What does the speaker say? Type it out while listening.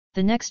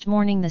The next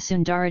morning the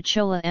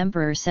Sundarachola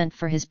emperor sent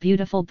for his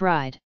beautiful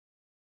bride.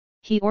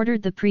 He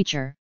ordered the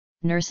preacher,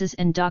 nurses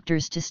and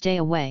doctors to stay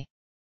away.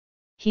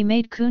 He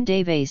made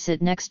Kundava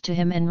sit next to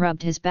him and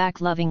rubbed his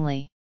back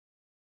lovingly.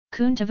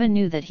 Kundava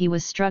knew that he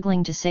was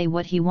struggling to say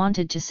what he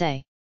wanted to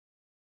say.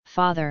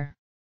 "Father!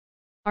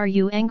 Are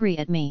you angry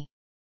at me?"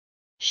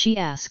 she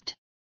asked.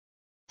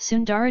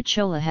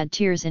 Sundarachola had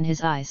tears in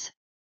his eyes.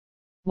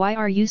 "Why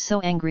are you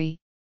so angry,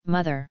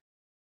 mother?"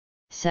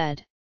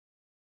 said.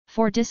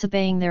 "For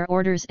disobeying their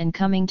orders and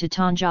coming to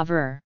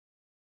Tanjavur."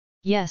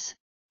 "Yes,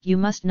 you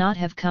must not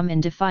have come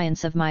in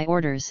defiance of my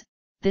orders.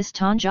 This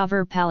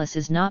Tanjavur palace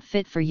is not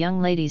fit for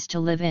young ladies to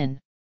live in.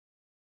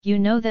 You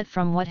know that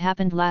from what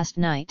happened last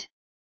night."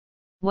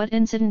 "What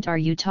incident are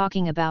you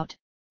talking about,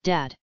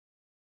 Dad?"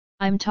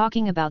 "I'm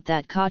talking about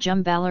that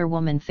Kajumbalar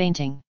woman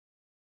fainting."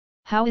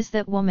 "How is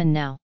that woman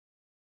now?"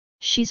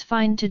 "She's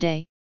fine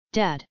today,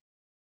 Dad.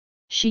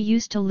 She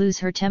used to lose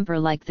her temper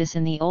like this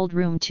in the old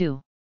room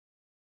too.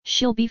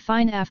 She'll be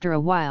fine after a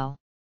while."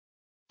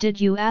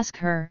 "Did you ask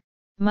her,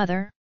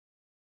 mother?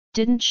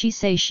 Didn't she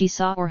say she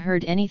saw or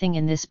heard anything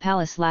in this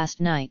palace last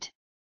night?"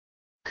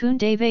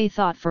 Kundava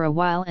thought for a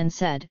while and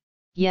said,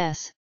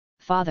 "Yes,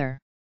 father.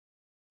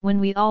 When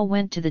we all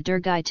went to the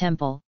Durgai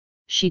temple,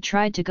 she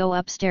tried to go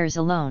upstairs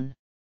alone.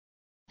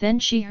 Then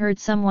she heard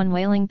someone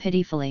wailing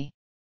pitifully.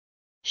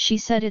 She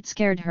said it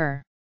scared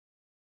her.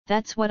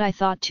 That's what I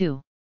thought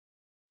too.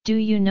 Do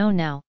you know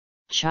now,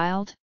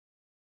 child?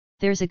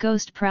 There's a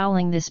ghost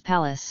prowling this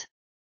palace.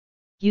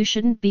 You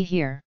shouldn't be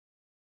here.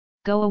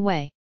 Go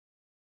away."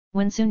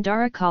 When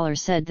Sundarakalar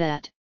said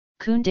that,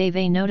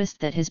 Kundava noticed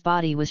that his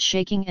body was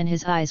shaking and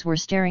his eyes were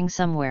staring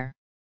somewhere.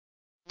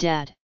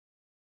 "Dad!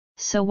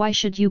 So why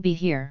should you be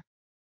here?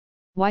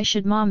 Why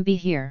should Mom be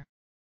here?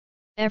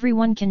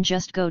 Everyone can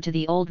just go to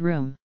the old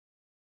room.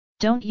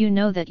 Don't you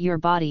know that your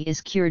body is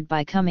cured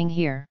by coming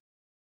here?"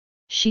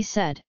 she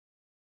said.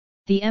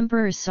 The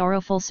emperor's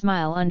sorrowful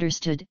smile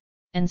understood,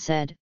 and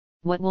said,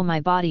 "What will my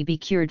body be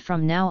cured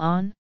from now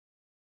on?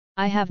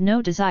 I have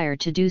no desire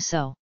to do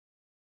so.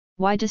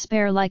 Why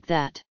despair like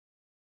that?"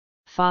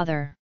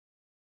 "Father!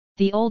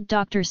 The old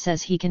doctor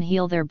says he can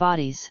heal their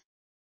bodies.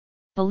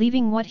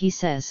 Believing what he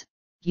says,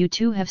 you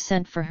too have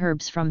sent for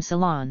herbs from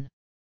Ceylon."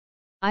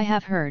 "I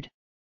have heard."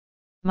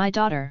 "My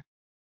daughter!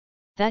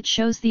 That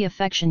shows the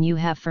affection you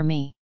have for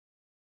me.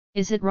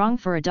 Is it wrong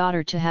for a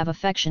daughter to have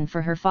affection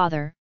for her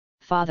father,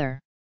 father?"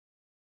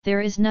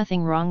 "There is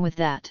nothing wrong with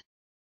that.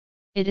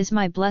 It is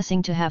my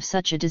blessing to have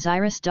such a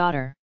desirous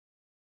daughter.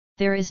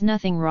 There is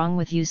nothing wrong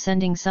with you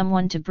sending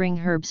someone to bring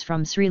herbs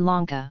from Sri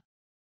Lanka.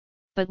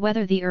 But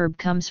whether the herb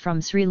comes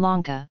from Sri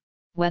Lanka,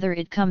 whether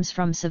it comes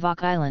from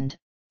Savak Island,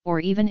 or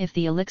even if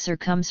the elixir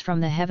comes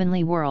from the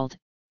heavenly world,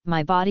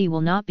 my body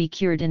will not be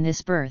cured in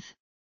this birth."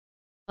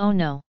 "Oh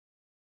no!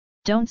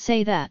 Don't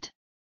say that,"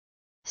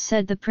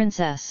 said the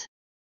princess.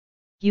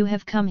 "You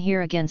have come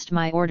here against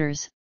my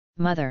orders,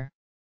 mother.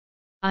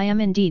 I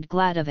am indeed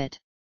glad of it.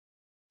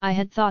 I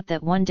had thought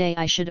that one day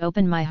I should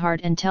open my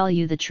heart and tell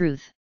you the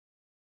truth.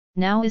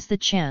 Now is the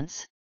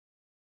chance.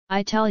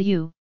 I tell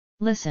you,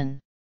 listen.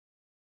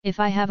 If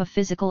I have a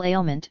physical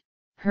ailment,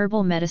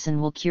 herbal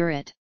medicine will cure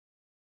it.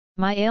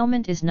 My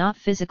ailment is not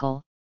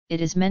physical,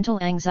 it is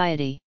mental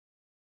anxiety."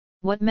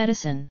 "What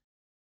medicine?"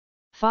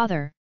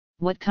 "Father,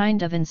 what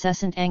kind of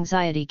incessant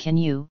anxiety can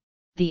you,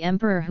 the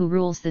emperor who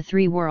rules the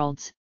three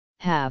worlds,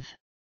 have?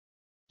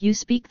 You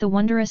speak the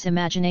wondrous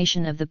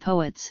imagination of the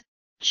poets,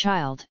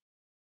 child.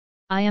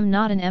 I am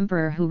not an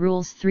emperor who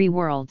rules three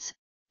worlds,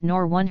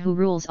 nor one who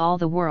rules all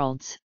the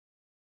worlds.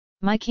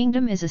 My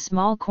kingdom is a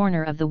small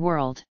corner of the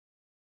world.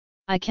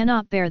 I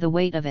cannot bear the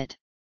weight of it."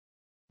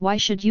 "Why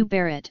should you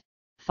bear it,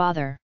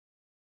 father?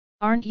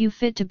 Aren't you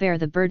fit to bear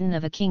the burden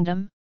of a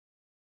kingdom?"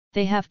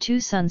 "They have 2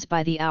 sons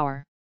by the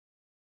hour.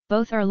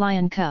 Both are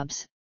lion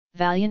cubs,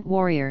 valiant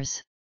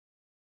warriors.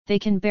 They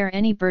can bear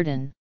any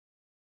burden."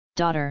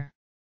 "Daughter!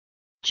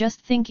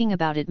 Just thinking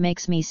about it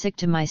makes me sick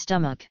to my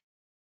stomach.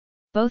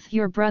 Both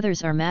your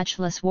brothers are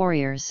matchless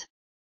warriors.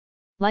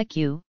 Like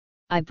you,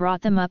 I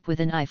brought them up with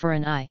an eye for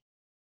an eye.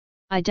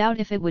 I doubt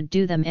if it would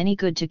do them any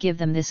good to give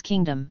them this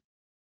kingdom.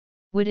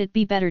 Would it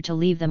be better to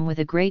leave them with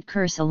a great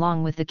curse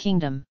along with the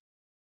kingdom?"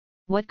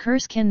 "What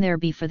curse can there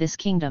be for this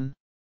kingdom?"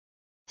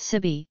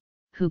 "Sibi,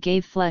 who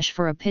gave flesh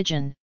for a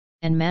pigeon,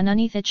 and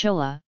Manunitha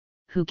Chola,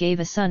 who gave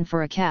a son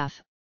for a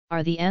calf,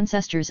 are the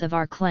ancestors of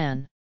our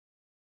clan.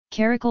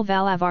 Karakal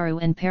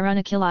Valavaru and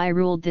Paranakilai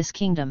ruled this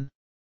kingdom.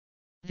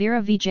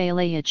 Veera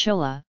Vijayalaya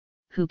Chola,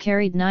 who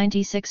carried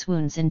 96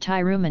 wounds in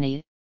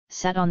Tirumani,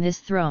 sat on this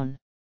throne.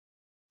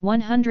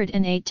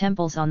 108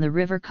 temples on the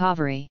river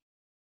Kaveri.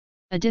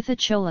 Aditha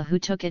Chola who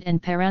took it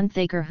and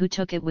Paranthakar who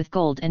took it with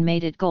gold and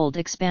made it gold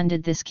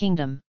expanded this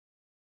kingdom.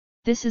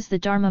 This is the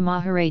Dharma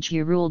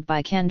Maharajya ruled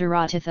by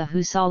Kandaratitha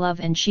who saw love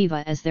and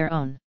Shiva as their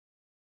own.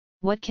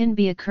 What can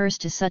be a curse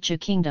to such a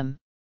kingdom?"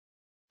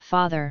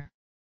 "Father!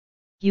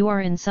 You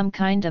are in some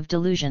kind of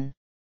delusion.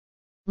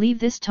 Leave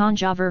this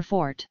Tanjavur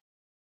fort.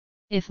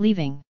 If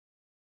leaving,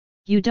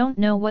 you don't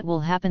know what will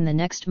happen the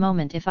next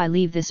moment if I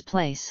leave this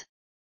place.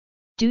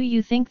 Do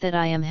you think that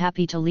I am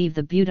happy to leave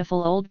the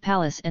beautiful old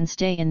palace and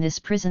stay in this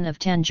prison of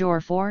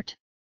Tanjore fort?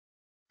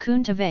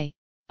 Kuntave,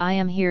 I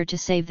am here to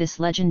save this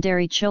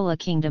legendary Chola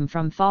kingdom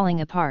from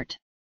falling apart.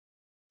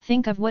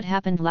 Think of what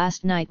happened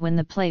last night when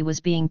the play was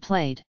being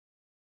played.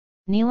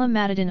 Neela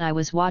Matadin, I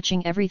was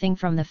watching everything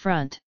from the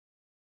front.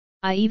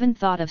 I even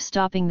thought of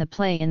stopping the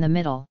play in the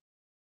middle.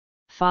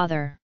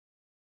 Father!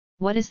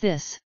 What is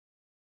this?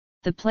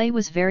 The play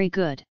was very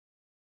good.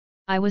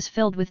 I was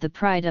filled with the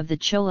pride of the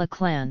Chola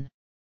clan.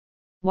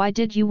 Why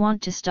did you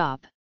want to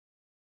stop?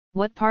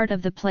 What part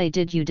of the play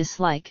did you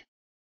dislike?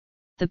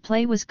 The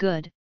play was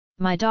good,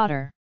 my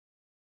daughter.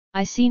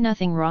 I see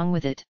nothing wrong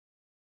with it.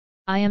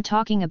 I am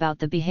talking about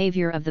the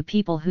behavior of the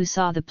people who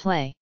saw the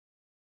play.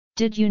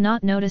 Did you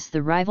not notice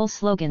the rival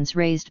slogans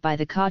raised by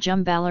the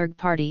Kajumbalarg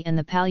party and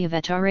the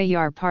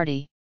Palyavetarayar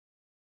party?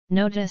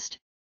 Noticed,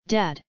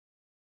 Dad?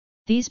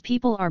 These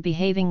people are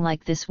behaving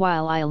like this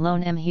while I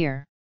alone am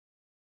here.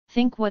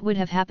 Think what would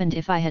have happened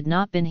if I had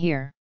not been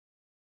here.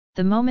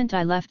 The moment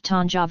I left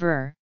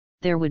Tanjavur,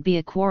 there would be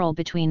a quarrel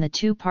between the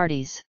two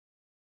parties.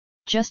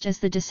 Just as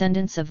the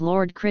descendants of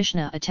Lord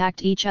Krishna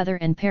attacked each other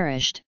and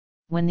perished,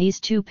 when these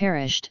two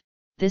perished,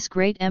 this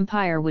great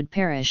empire would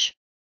perish.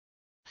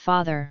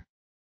 Father!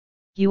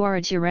 You are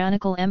a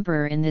tyrannical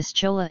emperor in this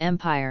Chola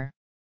empire.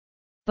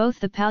 Both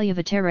the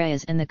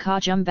Palyavataraya's and the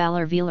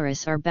Kajumbalar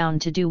Vilaris are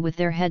bound to do with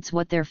their heads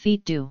what their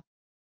feet do.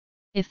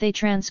 If they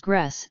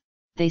transgress,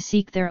 they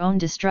seek their own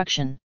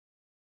destruction.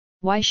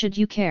 Why should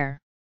you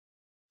care?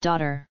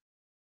 Daughter.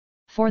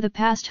 For the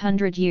past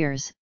 100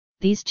 years,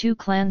 these two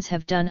clans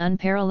have done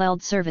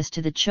unparalleled service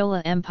to the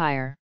Chola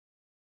Empire.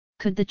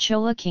 Could the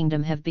Chola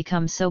kingdom have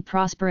become so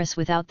prosperous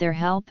without their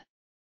help?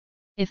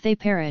 If they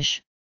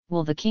perish,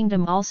 will the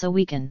kingdom also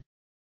weaken?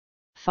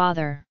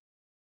 Father.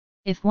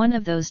 If one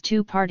of those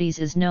two parties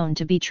is known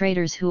to be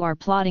traitors who are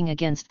plotting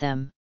against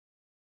them.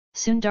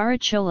 Sundara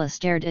Chola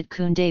stared at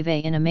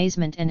Kundave in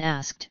amazement and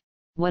asked,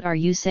 What are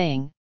you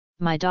saying,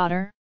 my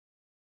daughter?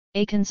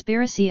 A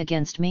conspiracy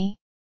against me?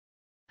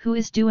 Who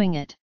is doing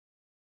it?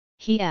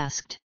 He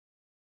asked.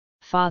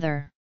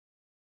 Father.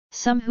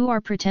 Some who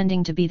are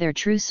pretending to be their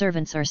true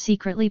servants are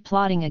secretly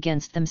plotting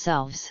against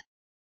themselves.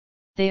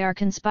 They are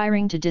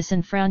conspiring to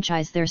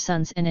disenfranchise their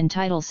sons and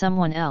entitle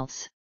someone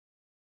else.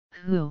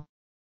 Who?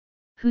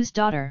 Whose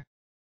daughter?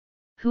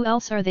 Who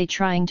else are they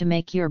trying to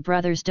make your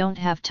brothers don't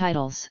have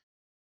titles?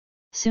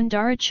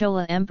 Sundara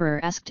Chola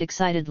Emperor asked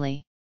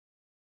excitedly.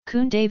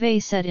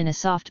 Kundave said in a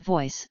soft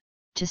voice,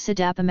 to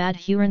Siddhappa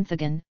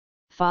Madhuranthagan,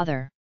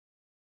 Father.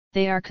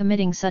 They are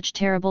committing such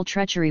terrible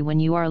treachery when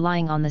you are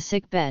lying on the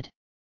sick bed.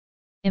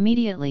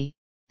 Immediately,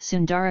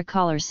 Sundara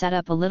Kalar sat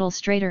up a little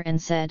straighter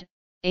and said,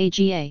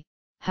 Aga,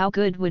 how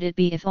good would it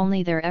be if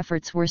only their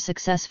efforts were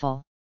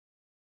successful?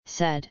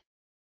 Said.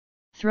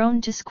 Thrown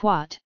to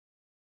squat.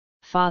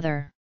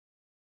 Father.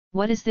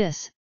 What is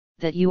this,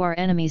 that you are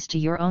enemies to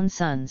your own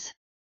sons?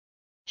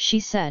 She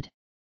said.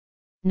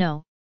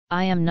 No,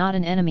 I am not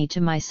an enemy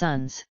to my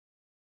sons.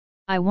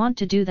 I want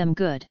to do them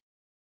good.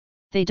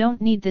 They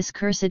don't need this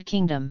cursed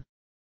kingdom.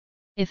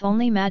 If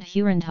only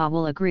Madhurandha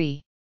will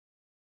agree.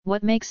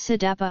 What makes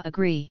Siddhappa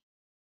agree?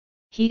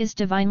 He is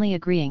divinely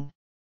agreeing.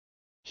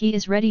 He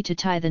is ready to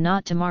tie the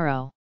knot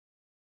tomorrow.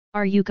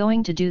 Are you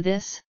going to do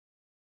this?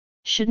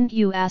 Shouldn't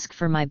you ask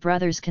for my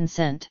brother's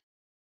consent?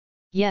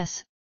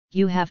 Yes,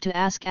 you have to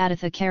ask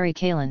Aditha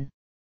Karikalan.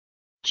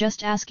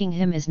 Just asking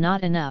him is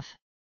not enough.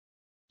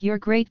 Your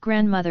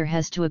great-grandmother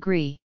has to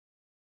agree.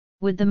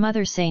 Would the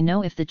mother say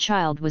no if the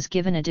child was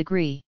given a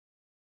degree?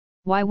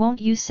 Why won't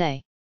you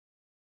say?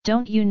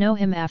 Don't you know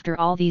him after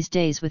all these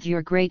days with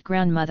your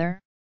great-grandmother?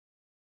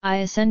 I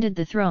ascended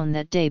the throne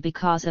that day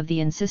because of the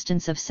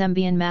insistence of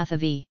Sembian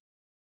Mathavi.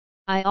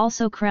 I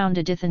also crowned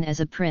Adithan as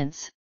a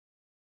prince.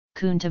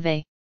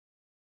 Kuntave.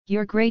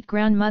 Your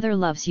great-grandmother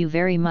loves you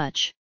very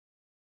much.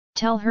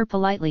 Tell her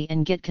politely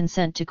and get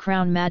consent to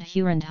crown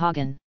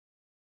Madhurandhagan.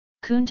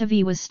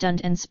 Kuntavi was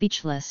stunned and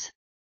speechless.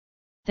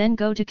 Then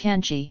go to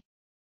Kanchi.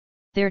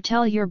 There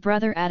tell your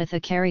brother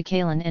Aditha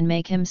Karikalan and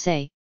make him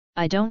say,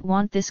 I don't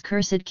want this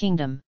cursed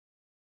kingdom.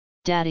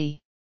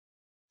 Daddy.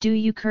 Do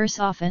you curse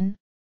often?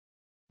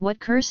 What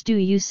curse do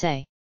you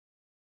say?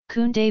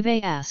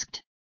 Kundave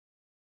asked.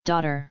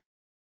 Daughter.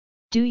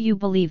 Do you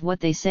believe what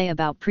they say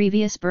about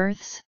previous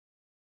births?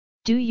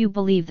 Do you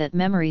believe that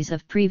memories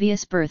of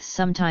previous births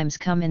sometimes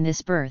come in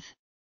this birth?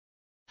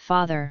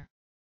 Father.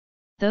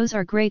 Those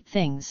are great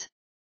things.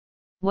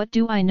 What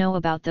do I know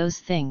about those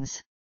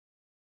things?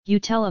 You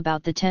tell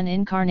about the 10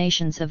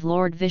 incarnations of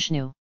Lord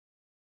Vishnu.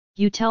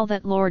 You tell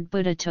that Lord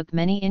Buddha took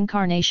many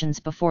incarnations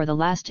before the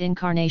last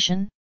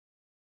incarnation?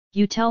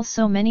 You tell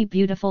so many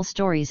beautiful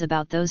stories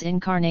about those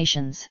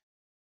incarnations.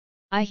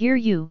 I hear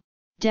you,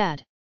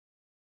 Dad.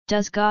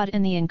 Does God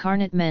and the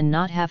incarnate men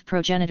not have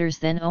progenitors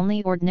then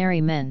only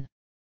ordinary men?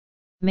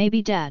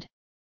 Maybe Dad.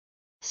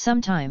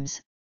 Sometimes,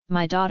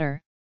 my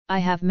daughter, I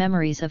have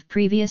memories of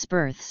previous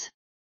births.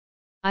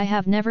 I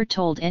have never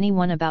told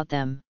anyone about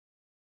them.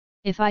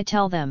 If I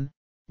tell them,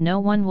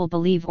 no one will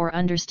believe or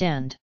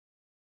understand.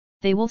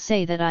 They will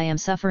say that I am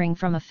suffering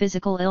from a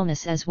physical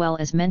illness as well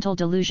as mental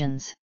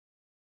delusions.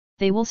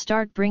 They will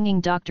start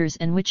bringing doctors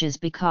and witches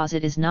because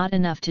it is not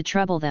enough to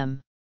trouble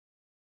them.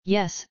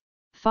 Yes,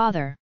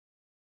 father.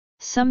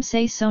 Some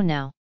say so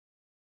now.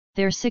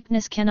 Their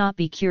sickness cannot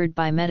be cured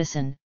by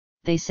medicine,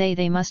 they say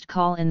they must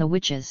call in the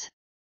witches.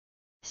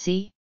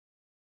 See?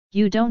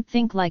 You don't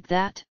think like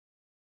that?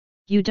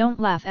 You don't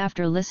laugh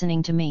after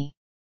listening to me,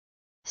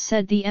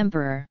 said the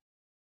emperor.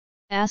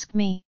 Ask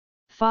me,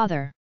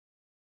 father.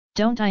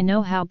 Don't I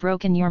know how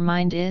broken your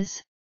mind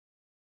is?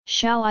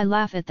 Shall I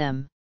laugh at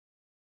them?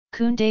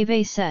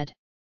 Kundavai said.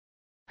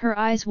 Her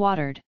eyes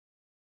watered.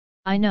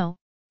 I know,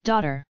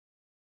 daughter.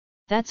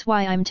 That's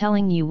why I'm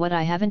telling you what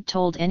I haven't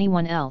told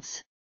anyone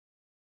else.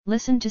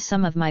 Listen to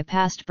some of my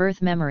past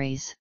birth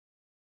memories,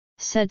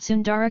 said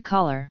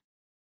Sundarakalar.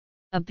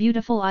 A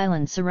beautiful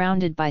island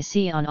surrounded by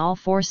sea on all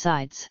four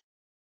sides.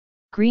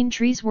 Green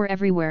trees were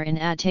everywhere in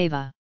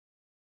Attava.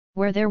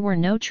 Where there were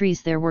no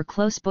trees there were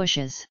close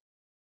bushes.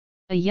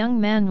 A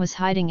young man was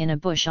hiding in a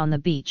bush on the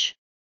beach.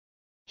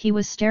 He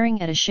was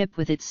staring at a ship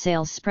with its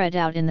sails spread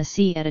out in the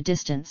sea at a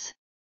distance.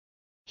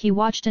 He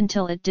watched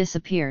until it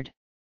disappeared.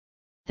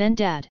 Then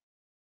Dad.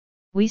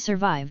 We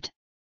survived.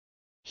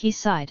 He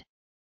sighed.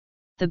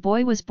 The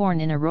boy was born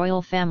in a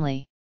royal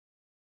family.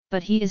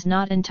 But he is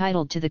not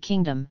entitled to the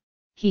kingdom,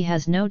 he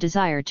has no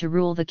desire to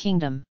rule the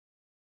kingdom.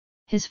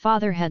 His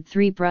father had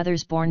 3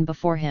 brothers born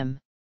before him.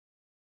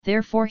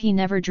 Therefore he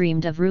never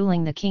dreamed of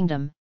ruling the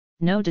kingdom,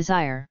 no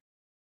desire.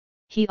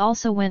 He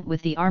also went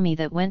with the army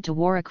that went to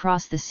war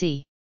across the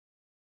sea.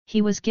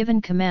 He was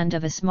given command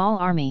of a small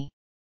army.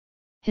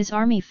 His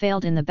army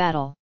failed in the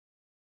battle.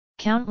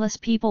 Countless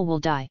people will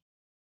die.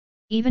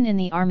 Even in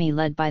the army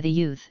led by the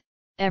youth,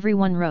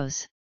 everyone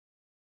rose.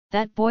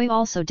 That boy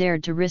also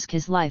dared to risk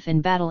his life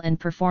in battle and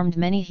performed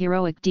many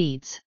heroic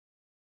deeds.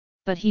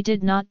 But he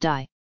did not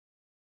die.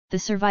 The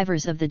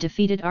survivors of the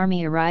defeated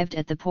army arrived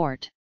at the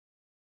port.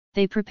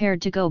 They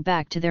prepared to go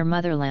back to their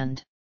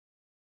motherland.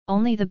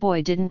 Only the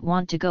boy didn't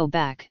want to go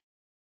back.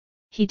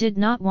 He did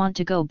not want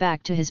to go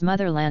back to his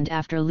motherland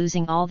after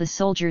losing all the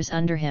soldiers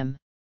under him.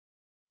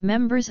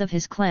 Members of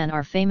his clan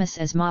are famous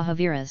as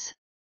Mahaviras.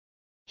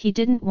 He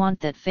didn't want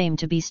that fame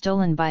to be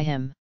stolen by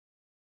him.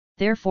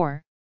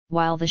 Therefore,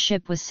 while the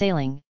ship was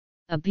sailing,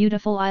 a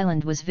beautiful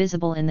island was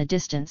visible in the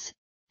distance,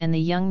 and the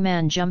young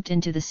man jumped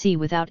into the sea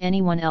without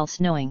anyone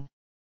else knowing.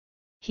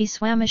 He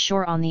swam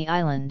ashore on the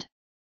island.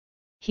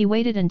 He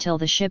waited until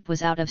the ship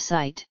was out of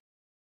sight.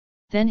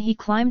 Then he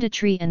climbed a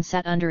tree and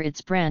sat under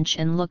its branch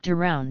and looked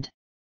around.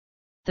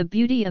 The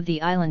beauty of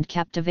the island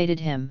captivated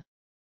him.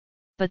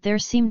 But there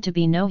seemed to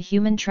be no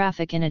human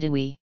traffic in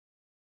it.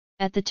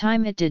 At the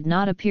time it did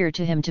not appear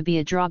to him to be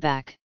a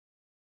drawback.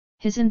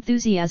 His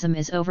enthusiasm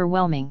is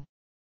overwhelming.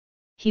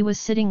 He was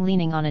sitting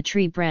leaning on a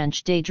tree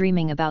branch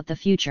daydreaming about the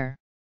future.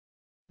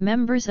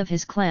 Members of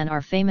his clan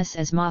are famous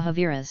as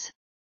Mahaviras.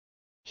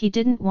 He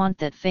didn't want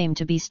that fame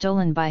to be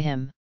stolen by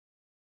him.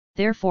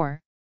 Therefore,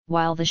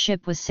 while the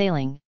ship was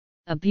sailing,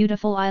 a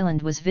beautiful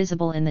island was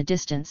visible in the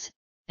distance,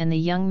 and the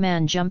young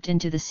man jumped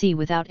into the sea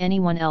without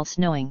anyone else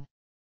knowing.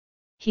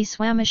 He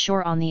swam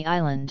ashore on the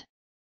island.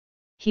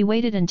 He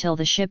waited until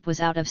the ship was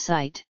out of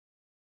sight.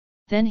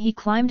 Then he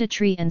climbed a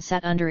tree and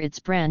sat under its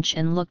branch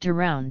and looked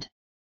around.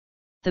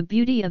 The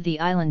beauty of the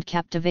island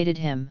captivated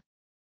him.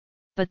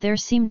 But there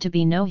seemed to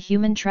be no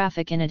human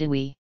traffic in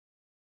it.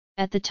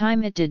 At the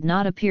time it did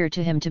not appear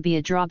to him to be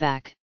a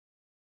drawback.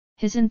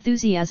 His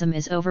enthusiasm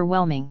is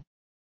overwhelming.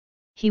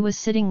 He was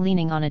sitting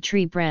leaning on a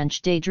tree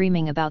branch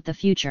daydreaming about the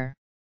future.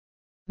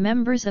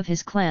 Members of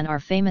his clan are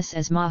famous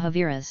as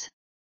Mahaviras.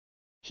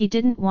 He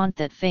didn't want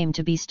that fame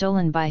to be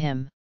stolen by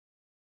him.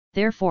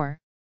 Therefore,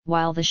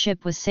 while the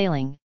ship was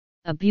sailing,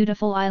 a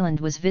beautiful island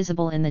was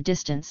visible in the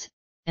distance,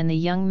 and the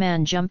young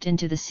man jumped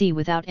into the sea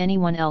without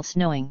anyone else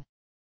knowing.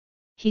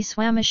 He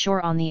swam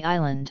ashore on the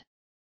island.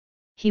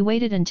 He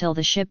waited until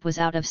the ship was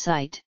out of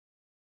sight.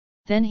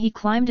 Then he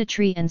climbed a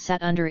tree and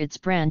sat under its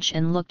branch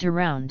and looked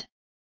around.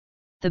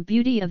 The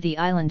beauty of the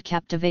island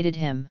captivated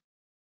him.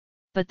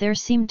 But there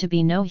seemed to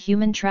be no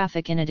human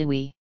traffic in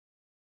it.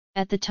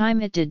 At the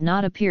time it did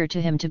not appear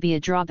to him to be a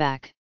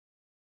drawback.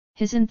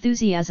 His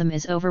enthusiasm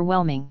is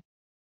overwhelming.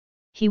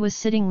 He was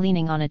sitting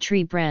leaning on a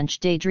tree branch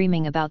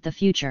daydreaming about the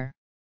future.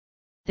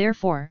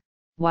 Therefore,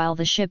 while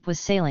the ship was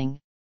sailing,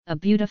 a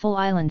beautiful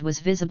island was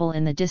visible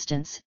in the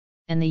distance,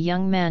 and the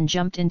young man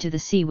jumped into the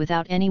sea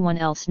without anyone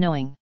else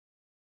knowing.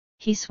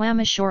 He swam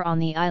ashore on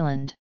the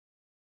island.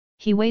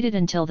 He waited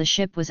until the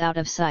ship was out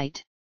of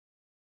sight.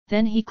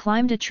 Then he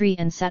climbed a tree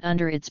and sat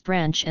under its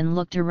branch and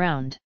looked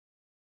around.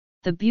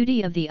 The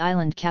beauty of the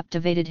island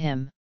captivated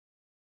him.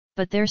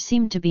 But there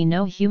seemed to be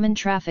no human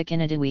traffic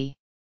in it.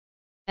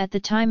 At the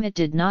time it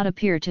did not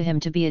appear to him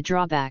to be a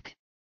drawback.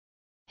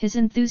 His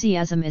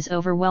enthusiasm is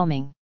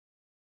overwhelming.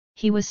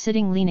 He was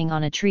sitting leaning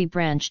on a tree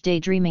branch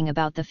daydreaming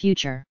about the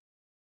future.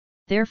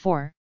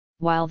 Therefore,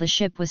 while the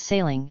ship was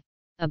sailing,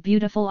 a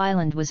beautiful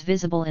island was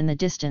visible in the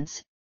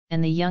distance,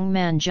 and the young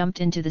man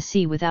jumped into the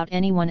sea without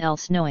anyone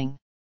else knowing.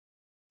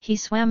 He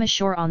swam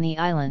ashore on the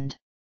island.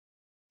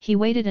 He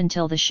waited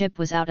until the ship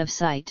was out of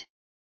sight.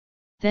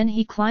 Then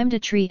he climbed a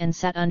tree and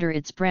sat under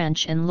its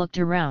branch and looked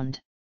around.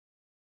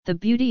 The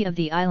beauty of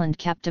the island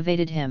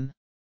captivated him.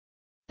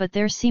 But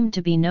there seemed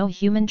to be no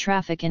human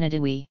traffic in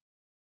it.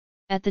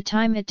 At the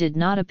time it did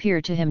not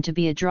appear to him to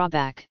be a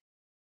drawback.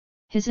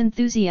 His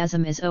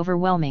enthusiasm is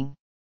overwhelming.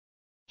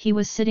 He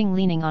was sitting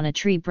leaning on a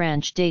tree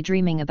branch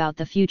daydreaming about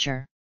the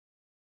future.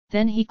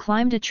 Then he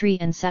climbed a tree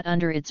and sat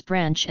under its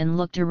branch and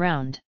looked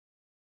around.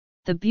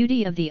 The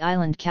beauty of the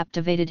island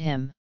captivated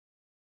him.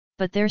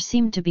 But there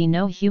seemed to be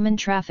no human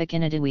traffic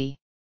in it.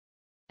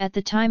 At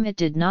the time it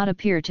did not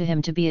appear to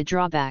him to be a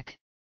drawback.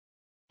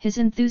 His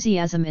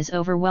enthusiasm is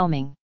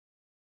overwhelming.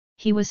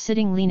 He was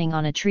sitting leaning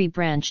on a tree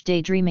branch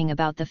daydreaming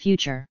about the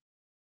future.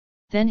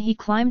 Then he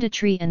climbed a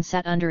tree and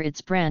sat under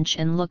its branch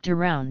and looked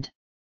around.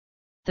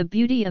 The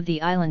beauty of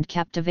the island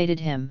captivated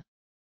him.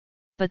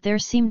 But there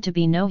seemed to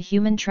be no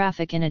human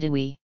traffic in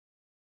it.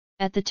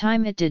 At the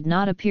time it did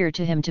not appear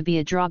to him to be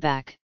a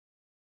drawback.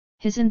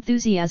 His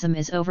enthusiasm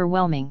is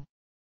overwhelming.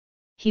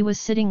 He was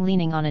sitting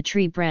leaning on a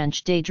tree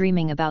branch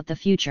daydreaming about the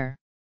future.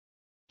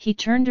 He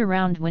turned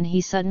around when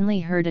he suddenly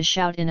heard a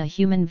shout in a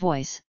human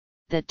voice,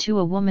 that too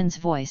a woman's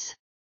voice.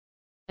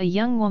 A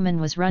young woman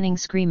was running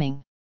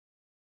screaming.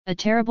 A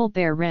terrible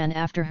bear ran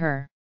after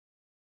her.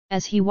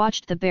 As he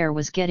watched, the bear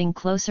was getting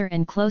closer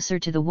and closer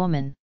to the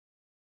woman.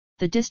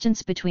 The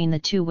distance between the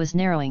two was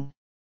narrowing.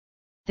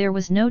 There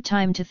was no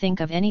time to think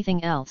of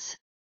anything else.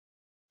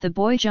 The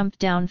boy jumped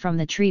down from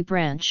the tree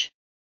branch.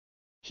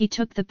 He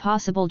took the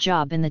possible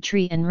job in the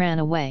tree and ran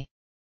away.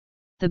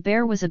 The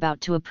bear was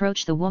about to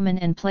approach the woman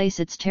and place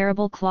its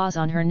terrible claws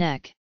on her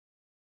neck.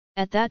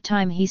 At that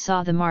time he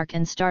saw the mark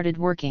and started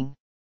working.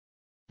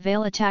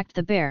 Vale attacked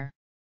the bear.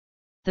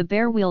 The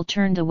bear wheel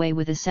turned away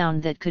with a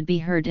sound that could be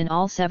heard in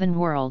all 7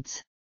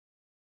 worlds.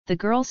 The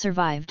girl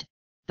survived,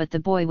 but the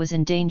boy was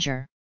in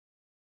danger.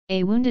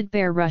 A wounded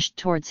bear rushed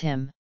towards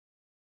him.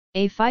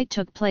 A fight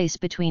took place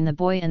between the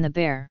boy and the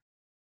bear.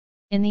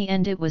 In the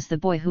end it was the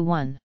boy who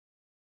won.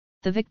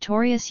 The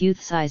victorious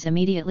youth's eyes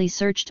immediately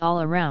searched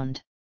all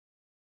around.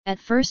 At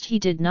first he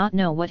did not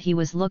know what he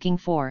was looking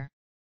for.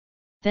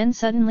 Then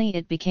suddenly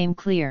it became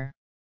clear.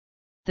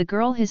 The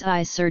girl his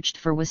eyes searched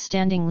for was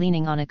standing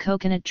leaning on a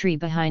coconut tree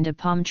behind a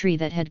palm tree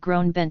that had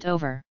grown bent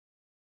over.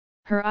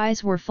 Her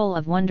eyes were full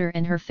of wonder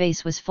and her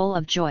face was full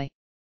of joy.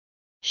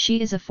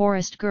 She is a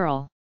forest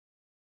girl.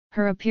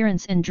 Her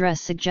appearance and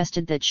dress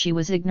suggested that she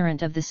was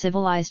ignorant of the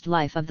civilized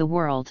life of the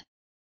world.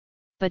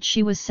 But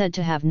she was said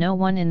to have no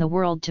one in the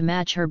world to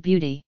match her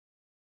beauty.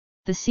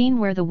 The scene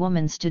where the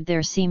woman stood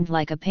there seemed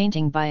like a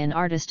painting by an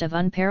artist of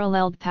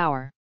unparalleled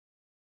power.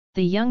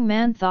 The young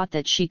man thought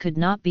that she could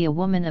not be a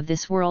woman of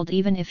this world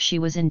even if she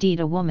was indeed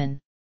a woman.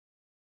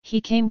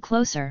 He came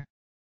closer.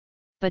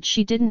 But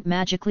she didn't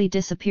magically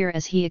disappear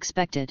as he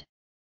expected.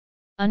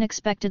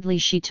 Unexpectedly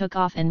she took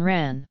off and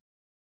ran.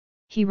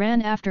 He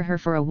ran after her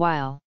for a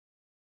while.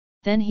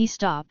 Then he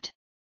stopped.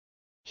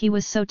 He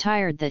was so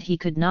tired that he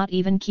could not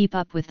even keep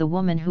up with the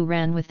woman who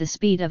ran with the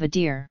speed of a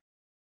deer.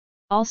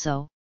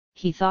 Also,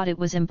 he thought it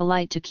was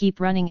impolite to keep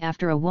running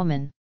after a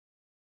woman.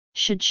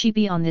 Should she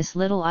be on this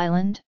little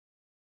island?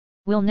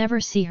 We'll never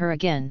see her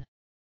again.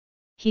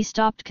 He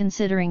stopped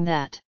considering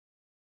that.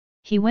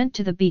 He went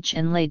to the beach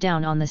and lay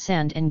down on the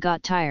sand and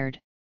got tired.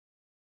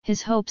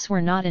 His hopes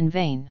were not in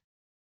vain.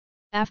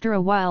 After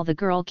a while the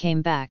girl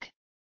came back.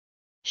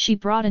 She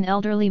brought an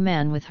elderly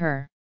man with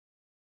her.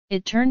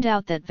 It turned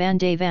out that Van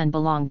de Van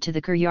belonged to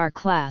the Kuryar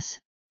class,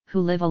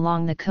 who live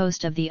along the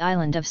coast of the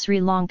island of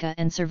Sri Lanka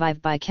and survive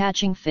by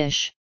catching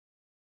fish.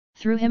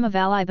 Through him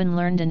Avaliban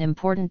learned an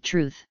important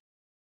truth.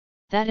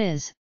 That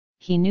is,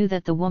 he knew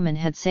that the woman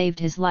had saved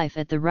his life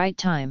at the right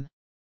time.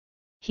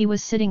 He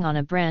was sitting on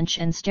a branch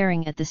and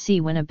staring at the sea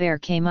when a bear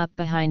came up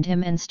behind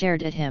him and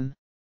stared at him.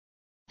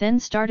 Then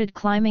started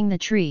climbing the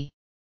tree.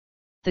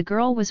 The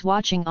girl was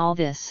watching all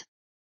this.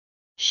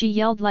 She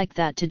yelled like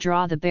that to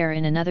draw the bear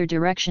in another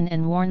direction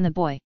and warn the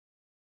boy.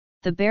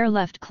 The bear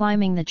left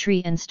climbing the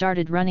tree and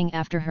started running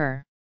after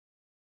her.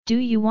 Do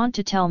you want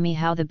to tell me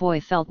how the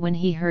boy felt when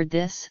he heard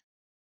this?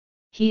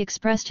 He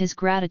expressed his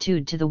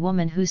gratitude to the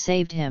woman who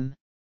saved him.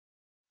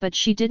 But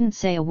she didn't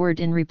say a word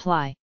in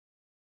reply.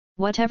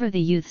 Whatever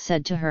the youth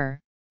said to her,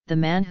 the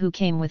man who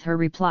came with her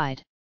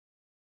replied.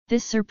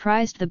 This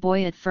surprised the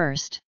boy at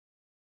first.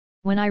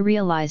 When I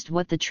realized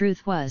what the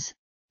truth was,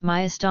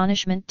 my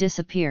astonishment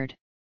disappeared.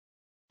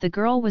 The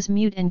girl was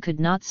mute and could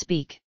not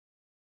speak.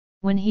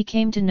 When he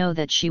came to know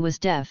that she was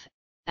deaf,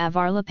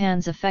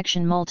 Avarlapan's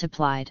affection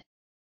multiplied.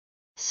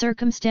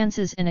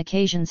 Circumstances and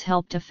occasions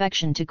helped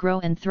affection to grow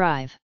and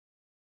thrive.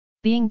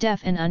 Being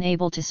deaf and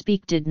unable to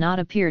speak did not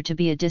appear to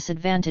be a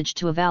disadvantage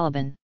to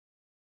Avaliban.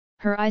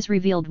 Her eyes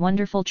revealed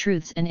wonderful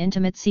truths and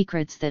intimate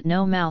secrets that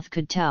no mouth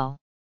could tell.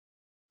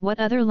 What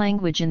other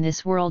language in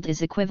this world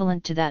is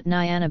equivalent to that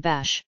Nyana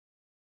Bash?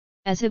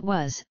 As it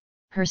was,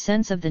 her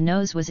sense of the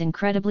nose was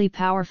incredibly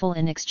powerful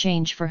in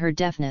exchange for her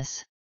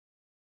deafness.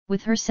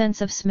 With her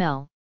sense of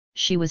smell,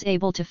 she was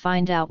able to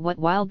find out what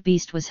wild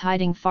beast was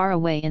hiding far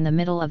away in the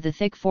middle of the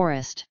thick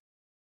forest.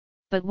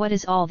 But what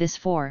is all this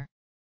for?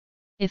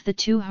 If the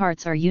two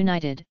hearts are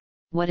united,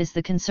 what is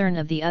the concern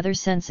of the other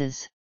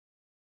senses?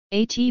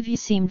 Atv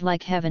seemed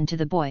like heaven to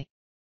the boy.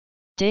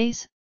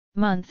 Days,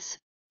 months,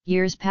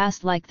 years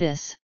passed like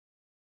this.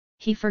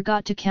 He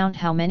forgot to count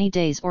how many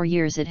days or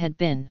years it had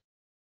been.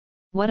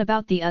 What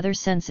about the other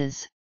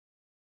senses?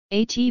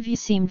 Atv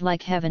seemed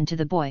like heaven to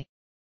the boy.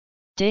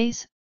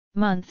 Days,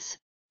 months,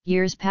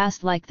 years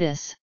passed like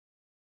this.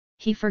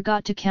 He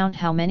forgot to count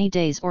how many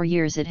days or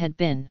years it had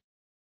been.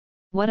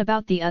 What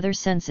about the other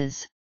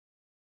senses?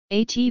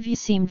 Atv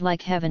seemed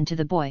like heaven to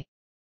the boy.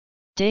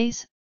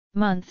 Days,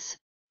 months,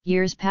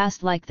 years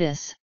passed like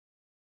this.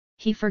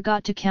 He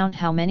forgot to count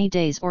how many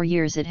days or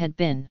years it had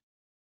been.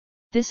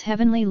 This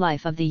heavenly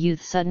life of the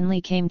youth suddenly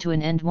came to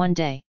an end one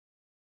day.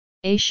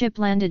 A ship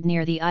landed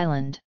near the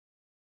island.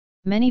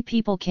 Many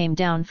people came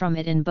down from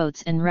it in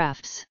boats and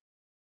rafts.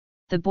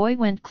 The boy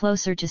went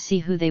closer to see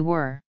who they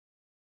were.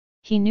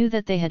 He knew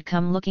that they had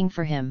come looking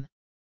for him.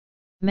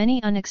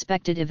 Many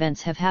unexpected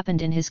events have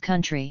happened in his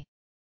country.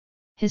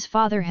 His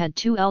father had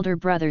 2 elder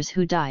brothers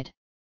who died.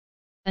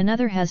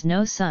 Another has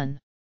no son.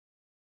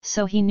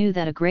 So he knew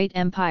that a great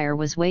empire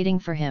was waiting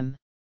for him.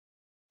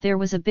 There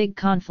was a big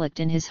conflict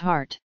in his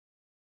heart.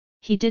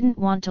 He didn't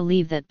want to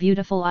leave that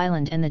beautiful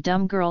island and the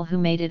dumb girl who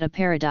made it a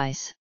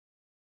paradise.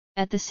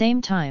 At the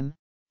same time,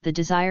 the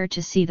desire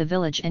to see the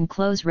village and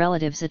close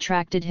relatives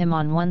attracted him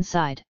on one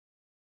side.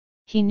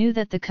 He knew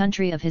that the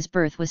country of his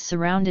birth was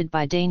surrounded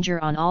by danger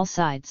on all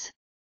sides.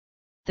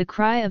 The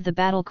cry of the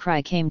battle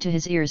cry came to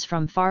his ears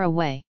from far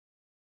away.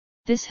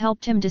 This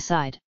helped him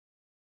decide.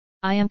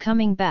 I am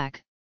coming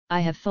back, I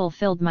have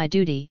fulfilled my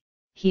duty,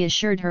 he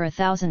assured her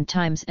 1,000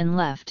 times and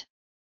left.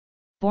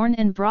 Born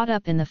and brought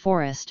up in the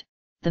forest,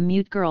 the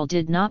mute girl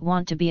did not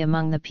want to be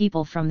among the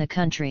people from the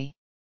country.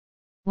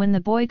 When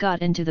the boy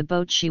got into the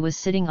boat, she was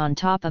sitting on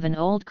top of an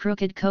old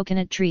crooked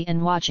coconut tree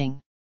and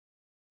watching.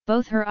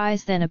 Both her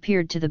eyes then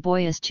appeared to the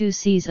boy as 2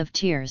 seas of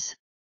tears.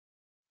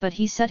 But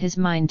he set his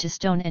mind to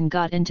stone and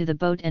got into the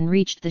boat and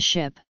reached the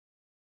ship.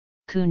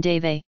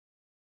 Kundave.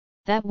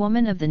 That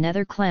woman of the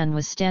Nether clan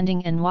was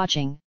standing and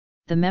watching.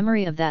 The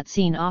memory of that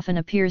scene often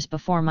appears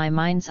before my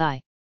mind's eye.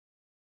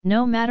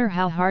 No matter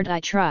how hard I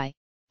try,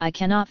 I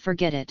cannot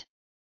forget it.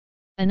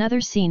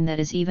 Another scene that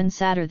is even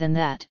sadder than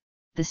that,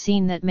 the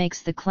scene that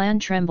makes the clan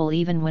tremble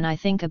even when I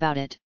think about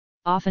it,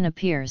 often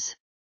appears.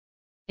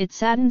 It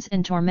saddens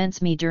and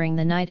torments me during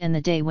the night and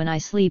the day when I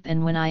sleep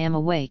and when I am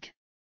awake.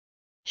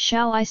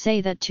 Shall I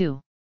say that too?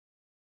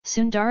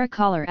 Sundara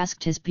Kalar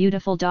asked his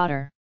beautiful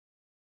daughter.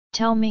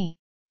 Tell me,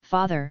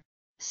 father,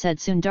 said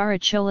Sundara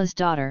Chola's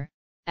daughter,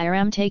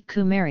 Aram Take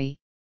Kumari,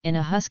 in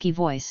a husky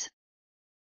voice.